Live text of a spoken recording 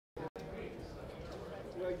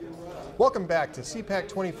Welcome back to CPAC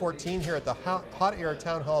 2014 here at the Hot Air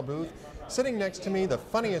Town Hall booth. Sitting next to me, the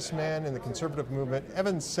funniest man in the conservative movement,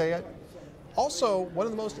 Evan Sayet. Also, one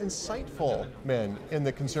of the most insightful men in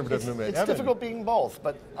the conservative movement. It's Evan, difficult being both,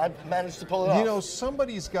 but I've managed to pull it off. You know,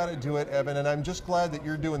 somebody's got to do it, Evan, and I'm just glad that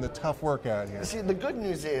you're doing the tough work out here. See, the good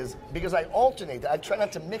news is, because I alternate, I try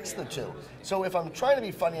not to mix the two. So if I'm trying to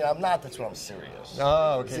be funny and I'm not, that's when I'm serious.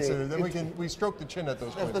 Oh, okay. See, so then we stroke the chin at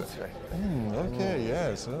those points. That's right. Okay,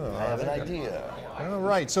 yes. Oh, I have an idea. All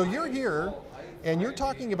right, so you're here, and you're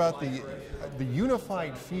talking about the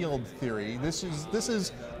unified field theory. This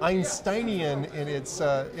is Einsteinian in its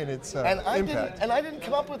impact. And I didn't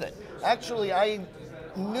come up with it. Actually, I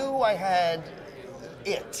knew I had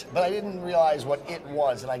it, but I didn't realize what it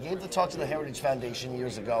was. And I gave the talk to the Heritage Foundation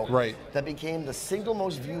years ago. Right. That became the single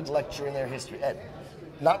most viewed lecture in their history. Ed,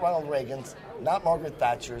 not Ronald Reagan's, not Margaret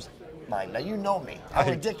Thatcher's, mine. Now you know me. How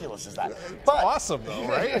ridiculous is that? But, awesome, though,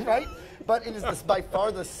 right? Right? But it is by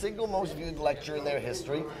far the single most viewed lecture in their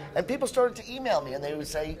history. And people started to email me, and they would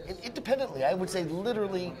say, independently, I would say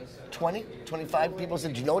literally 20, 25 people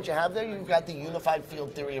said, do you know what you have there? You've got the unified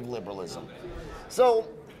field theory of liberalism. So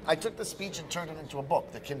I took the speech and turned it into a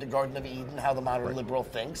book, The Kindergarten of Eden, How the Modern Liberal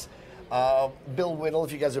Thinks. Bill Whittle,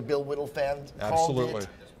 if you guys are Bill Whittle fans, called it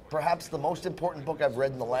perhaps the most important book I've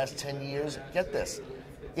read in the last 10 years. Get this.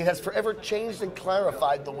 It has forever changed and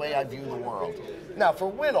clarified the way I view the world. Now, for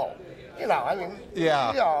Whittle, you know, I mean...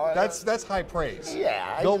 Yeah, you know, that's high praise.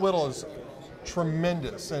 Yeah. Bill Whittle is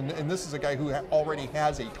tremendous, and this is a guy who already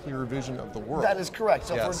has a clear vision of the world. That is correct.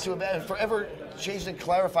 So yes. to have forever changed and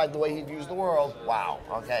clarified the way he views the world, wow,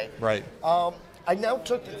 okay. Right. I now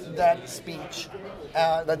took that speech,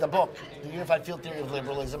 the book, The Unified Field Theory of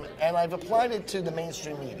Liberalism, and I've applied it to the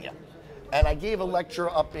mainstream media. And I gave a lecture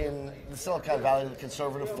up in the Silicon Valley, the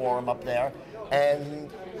Conservative Forum up there, and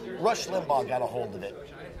Rush Limbaugh got a hold of it.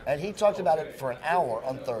 And he talked about it for an hour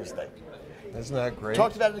on Thursday. Isn't that great?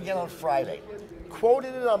 Talked about it again on Friday.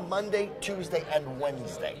 Quoted it on Monday, Tuesday, and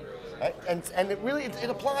Wednesday. Right? And it really it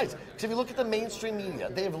applies. Because if you look at the mainstream media,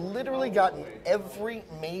 they have literally gotten every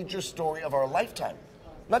major story of our lifetime.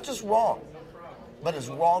 Not just wrong, but as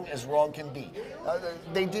wrong can be.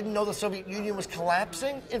 They didn't know the Soviet Union was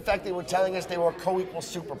collapsing. In fact, they were telling us they were a co-equal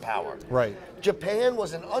superpower. Right. Japan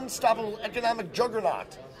was an unstoppable economic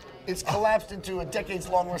juggernaut. It's collapsed into a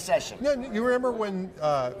decades-long recession. Yeah, you remember when,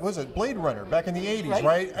 was it Blade Runner back in the 80s,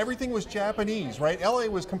 right? Everything was Japanese, right? LA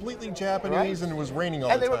was completely Japanese and it was raining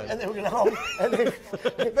all the time. And they were going to own...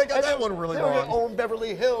 they got that one really wrong. They were going to own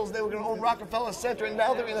Beverly Hills. They were going to own Rockefeller Center. And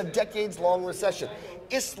now they're in a decades-long recession.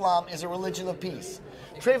 Islam is a religion of peace.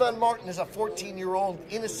 Trayvon Martin is a 14-year-old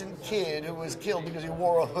innocent kid who was killed because he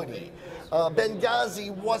wore a hoodie.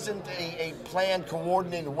 Benghazi wasn't a planned,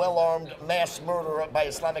 coordinated, well-armed mass murder by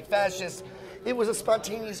Islamic fascists. It was a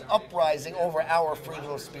spontaneous uprising over our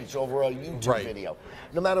freedom of speech, over a YouTube video.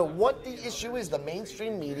 No matter what the issue is, the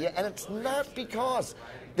mainstream media, and it's not because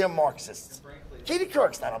they're Marxists. Katie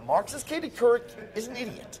Couric's not a Marxist. Katie Couric is an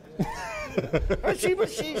idiot.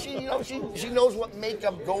 She knows what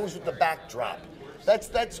makeup goes with the backdrop.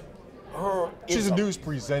 That's her. She's a news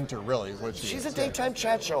presenter, really, is what she is. She's a daytime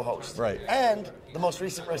chat show host. Right. And the most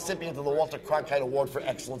recent recipient of the Walter Cronkite Award for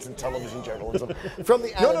Excellence in Television Journalism from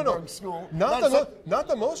the Annenberg School. Not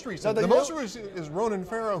the most recent. The most recent is Ronan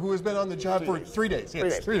Farrow, who has been on the job for 3 days.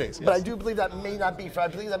 Yes, 3 days. Yes. But I do believe that may not be. I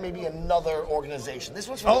believe that may be another organization. This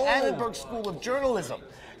was from the Annenberg School of Journalism.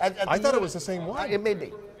 I thought it was the same one. It may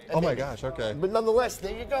be. Oh my gosh, okay. But nonetheless,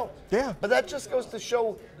 there you go. Yeah. But that just goes to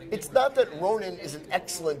show, it's not that Ronan is an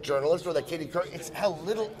excellent journalist or that Katie Couric, it's how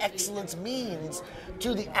little excellence means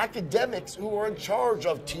to the academics who are in charge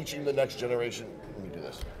of teaching the next generation. Let me do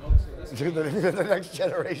this. The next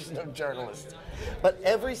generation of journalists. But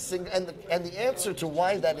every single, and the answer to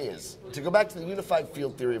why that is, to go back to the unified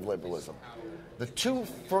field theory of liberalism, the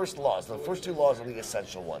first two laws are the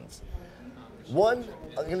essential ones. One,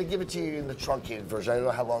 I'm going to give it to you in the truncated version. I don't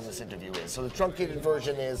know how long this interview is. So the truncated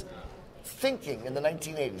version is thinking in the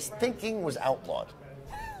 1980s. Thinking was outlawed.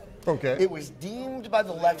 Okay. It was deemed by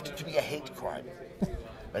the left to be a hate crime.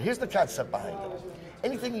 Now here's the concept behind it.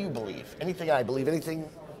 Anything you believe, anything I believe, anything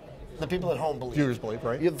the people at home believe. Viewers believe,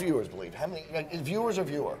 right? Your viewers believe. How many viewers or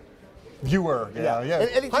viewer? Viewer, yeah.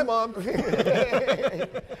 Hi, Mom.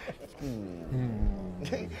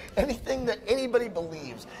 Anything that anybody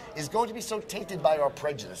believes is going to be so tainted by our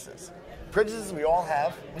prejudices. Prejudices we all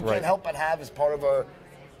have. We can't help but have as part of our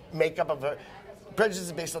makeup of a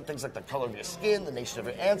prejudices based on things like the color of your skin, the nation of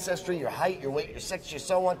your ancestry, your height, your weight, your sex, your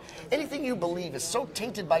so on. Anything you believe is so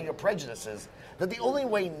tainted by your prejudices that the only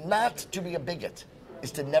way not to be a bigot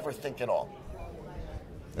is to never think at all.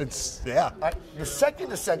 Yeah. The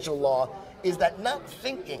second essential law is that not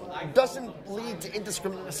thinking doesn't lead to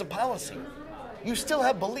indiscriminateness of policy. You still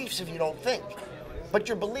have beliefs if you don't think, but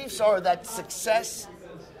your beliefs are that success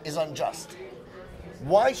is unjust.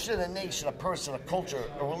 Why should a nation, a person, a culture,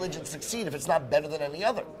 a religion succeed if it's not better than any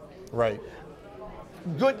other? Right.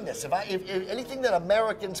 Goodness, if anything that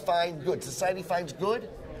Americans find good, society finds good,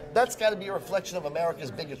 that's got to be a reflection of America's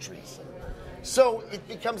bigotries. So it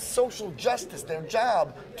becomes social justice, their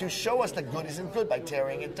job, to show us that good isn't good by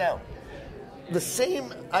tearing it down. The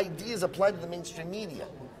same ideas apply to the mainstream media.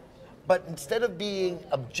 But instead of being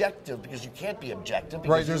objective, because you can't be objective.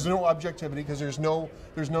 Right, there's no objectivity because there's no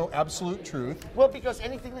absolute truth. Well, because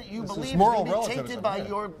anything that you believe is going to be tainted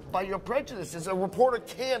by your prejudices. A reporter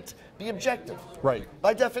can't be objective. Right.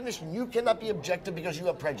 By definition, you cannot be objective because you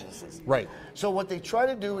have prejudices. Right. So what they try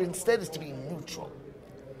to do instead is to be neutral.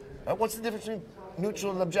 What's the difference between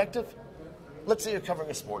neutral and objective? Let's say you're covering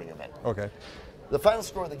a sporting event. Okay. The final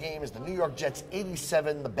score of the game is the New York Jets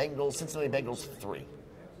 87, the Cincinnati Bengals 3.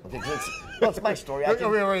 Okay, well, it's my story. Now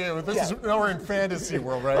we're in fantasy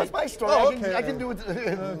world, right? That's my story. Oh, I can do it.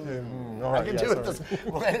 I can do it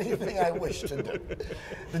anything I wish to do.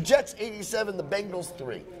 The Jets 87, the Bengals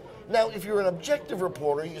 3. Now, if you're an objective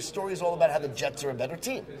reporter, your story is all about how the Jets are a better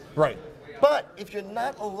team. Right. But if you're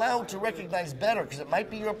not allowed to recognize better, because it might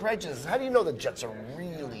be your prejudice, how do you know the Jets are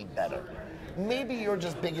really better? Maybe you're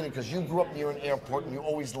just bigoted because you grew up near an airport and you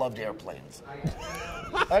always loved airplanes.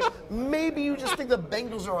 Right? Maybe you just think the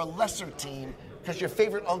Bengals are a lesser team because your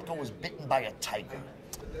favorite uncle was bitten by a tiger.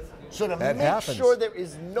 So to make sure there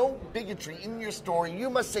is no bigotry in your story, you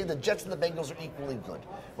must say the Jets and the Bengals are equally good.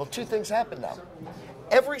 Well, two things happen now.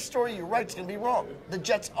 Every story you write is going to be wrong. The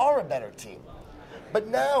Jets are a better team. But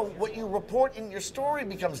now what you report in your story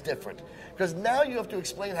becomes different because now you have to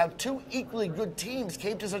explain how two equally good teams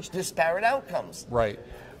came to such disparate outcomes. Right.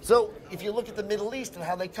 So if you look at the Middle East and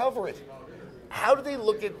how they cover it, how do they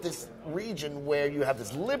look at this region where you have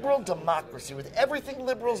this liberal democracy with everything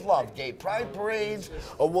liberals love? Gay pride parades,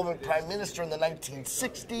 a woman prime minister in the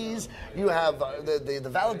 1960s, you have the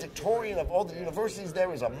valedictorian of all the universities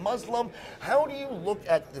there is a Muslim. How do you look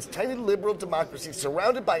at this tiny liberal democracy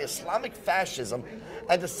surrounded by Islamic fascism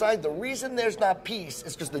and decide the reason there's not peace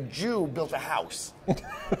is because the Jew built a house?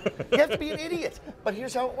 You have to be an idiot. But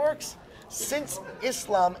here's how it works. Since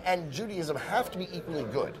Islam and Judaism have to be equally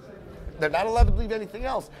good, they're not allowed to believe anything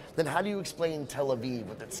else, then how do you explain Tel Aviv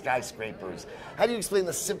with its skyscrapers? How do you explain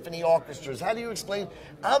the symphony orchestras? How do you explain,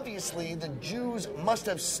 obviously, the Jews must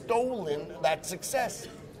have stolen that success.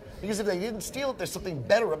 Because if they didn't steal it, there's something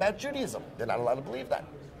better about Judaism. They're not allowed to believe that.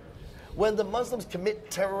 When the Muslims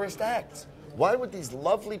commit terrorist acts, why would these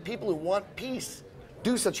lovely people who want peace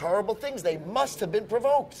do such horrible things? They must have been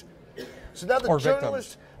provoked. So now the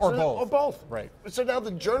journalist... Or both. Or both. Right. So now the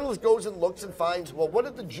journalist goes and looks and finds, well, what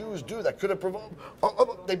did the Jews do that could have provoked?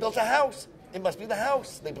 Oh, they built a house. It must be the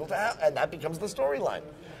house. They built a house. And that becomes the storyline.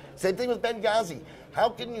 Same thing with Benghazi. How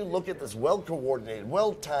can you look at this well-coordinated,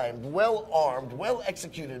 well-timed, well-armed,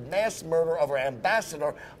 well-executed mass murder of our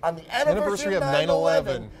ambassador on the anniversary of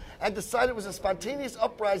 9/11 and decide it was a spontaneous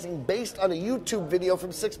uprising based on a YouTube video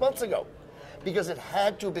from 6 months ago? Because it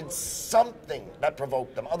had to have been something that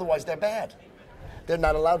provoked them. Otherwise, they're bad. They're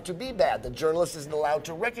not allowed to be bad. The journalist isn't allowed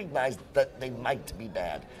to recognize that they might be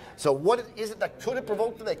bad. So what is it that could have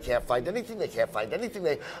provoked them? They can't find anything. They can't find anything.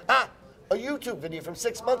 A YouTube video from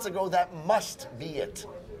 6 months ago, that must be it.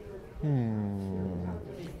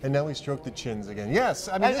 And now we stroke the chins again. Yes,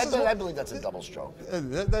 I mean, I believe that's a double stroke.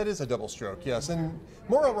 That is a double stroke, yes. And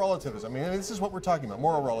moral relativism, I mean, this is what we're talking about,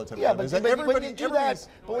 moral relativism. Yeah, but when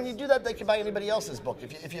you do that, they can buy anybody else's book.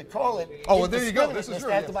 If you call it... Oh, well, there you go. This is true.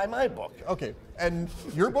 They have to buy my book. Okay, and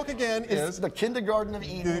your book, again, is... The Kindergarten of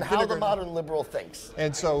Eden, How the Modern Liberal Thinks.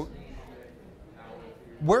 And so,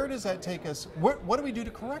 where does that take us? What do we do to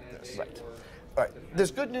correct this? Right. All right. There's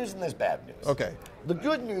good news and there's bad news. Okay. The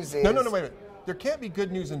good news is... No, wait a minute. There can't be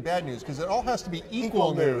good news and bad news because it all has to be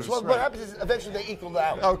equal news. Well, what happens is eventually they equal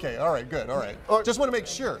out. Okay, all right, good, all right. Just want to make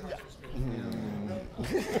sure. Yeah.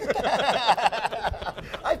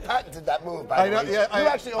 I patented that move, by the way. Yeah, you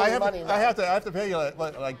actually owe me money now. I have to pay you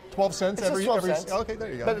like 12 cents every 12 cents. Okay,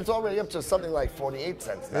 there you go. But it's already up to something like 48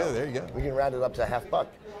 cents now. Yeah, there you go. We can round it up to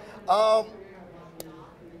 $1.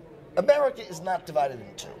 America is not divided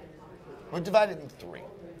in two. We're divided in three.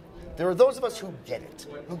 There are those of us who get it,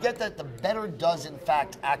 who get that the better does in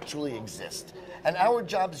fact actually exist. And our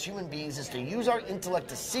job as human beings is to use our intellect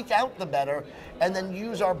to seek out the better and then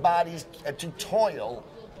use our bodies to toil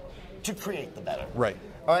to create the better. Right.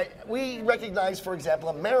 All right. We recognize, for example,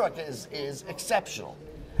 America is exceptional.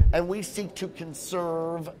 And we seek to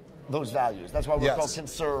conserve those values. That's why we're Yes. called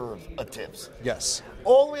conservatives. Yes.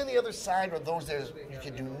 All the way on the other side are those that you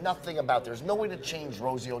can do nothing about. There's no way to change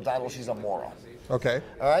Rosie O'Donnell. She's a moron. Okay.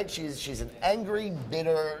 All right? She's an angry,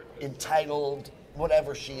 bitter, entitled,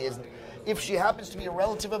 whatever she is. If she happens to be a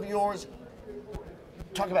relative of yours,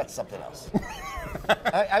 talk about something else.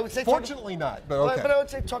 I would say... Fortunately not, but okay. But I would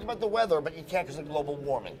say talk about the weather, but you can't because of global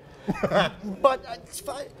warming. But it's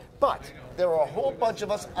fine. But there are a whole bunch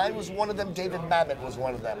of us. I was one of them. David Mamet was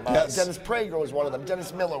one of them. Yes. Dennis Prager was one of them.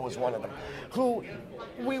 Dennis Miller was one of them. Who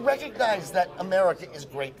we recognize that America is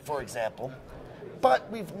great, for example, but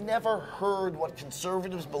we've never heard what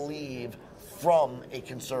conservatives believe from a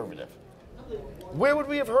conservative. Where would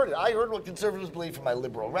we have heard it? I heard what conservatives believe from my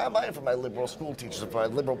liberal rabbi, and from my liberal school teachers, and from my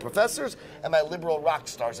liberal professors, and my liberal rock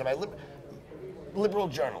stars, and my liberal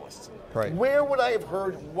journalists. Right. Where would I have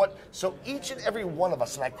heard what? So each and every one of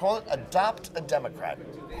us, and I call it adopt a Democrat.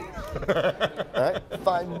 All right?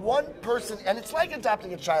 Find one person, and it's like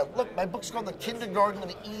adopting a child. Look, my book's called The Kindergarten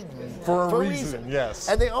of Eden. For a reason, yes.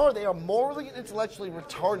 And they are morally and intellectually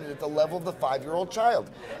retarded at the level of the 5-year-old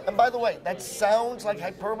child. And by the way, that sounds like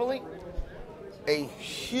hyperbole. A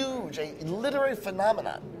literary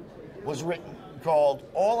phenomenon was written called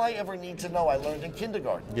All I Ever Need to Know I Learned in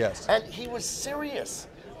Kindergarten. Yes. And he was serious.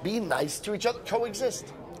 Be nice to each other.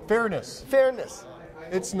 Coexist. Fairness. Fairness.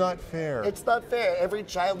 It's not fair. It's not fair. Every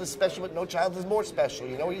child is special, but no child is more special.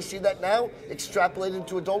 You know where you see that now? Extrapolated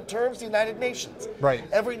into adult terms, the United Nations. Right.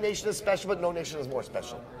 Every nation is special, but no nation is more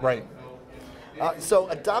special. Right. So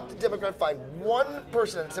adopt a Democrat. Find one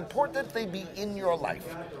person. It's important that they be in your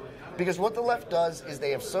life. Because what the left does is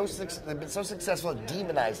they've been so successful at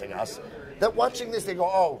demonizing us that watching this, they go,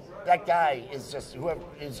 oh, that guy is just whoever.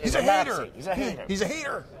 He's a hater. Nazi. He's a hater. He's a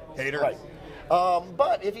hater. Hater. Right.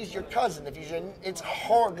 But if he's your cousin, it's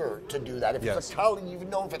harder to do that. If Yes. it's a colleague you've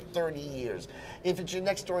known for 30 years, if it's your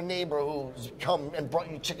next door neighbor who's come and brought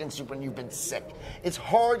you chicken soup and you've been sick, it's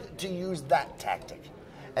hard to use that tactic.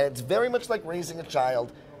 And it's very much like raising a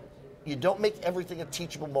child. You don't make everything a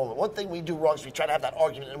teachable moment. One thing we do wrong is we try to have that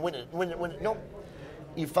argument and win it. No.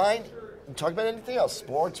 You talk about anything else,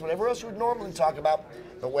 sports, whatever else you would normally talk about,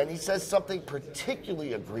 but when he says something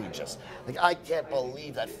particularly egregious, like I can't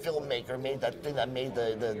believe that filmmaker made that thing that made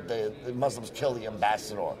the Muslims kill the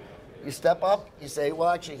ambassador. You step up, you say, well,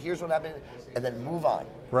 actually, here's what happened, and then move on.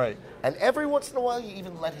 Right. And every once in a while, you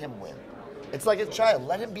even let him win. It's like a child.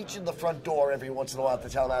 Let him beat you in the front door every once in a while to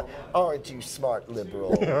tell him, aren't you smart,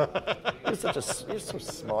 liberal? You're so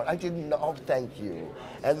smart. I didn't know. Oh, thank you.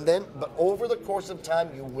 And then, but over the course of time,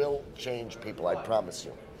 you will change people. I promise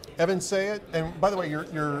you. Evan Sayet, and by the way, your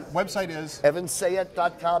website is?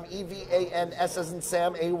 EvanSayet.com, EVANS as in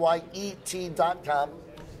Sam, AYET.com.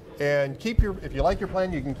 And if you like your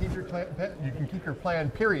plan, you can keep your plan.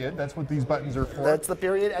 Period. That's what these buttons are for. That's the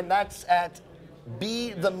period, and that's at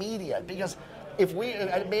Be the Media. Because if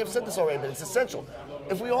I may have said this already, but it's essential.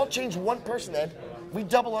 If we all change one person, Ed, we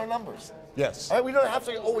double our numbers. Yes. All right, we don't have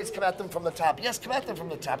to always come at them from the top. Yes, come at them from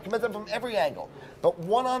the top. Come at them from every angle. But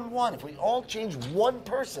one-on-one, if we all change one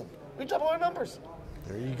person, we double our numbers.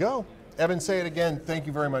 There you go. Evan Sayet, again, thank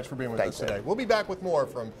you very much for being with us today. Ed. We'll be back with more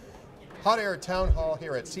from Hot Air Town Hall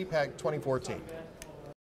here at CPAC 2014.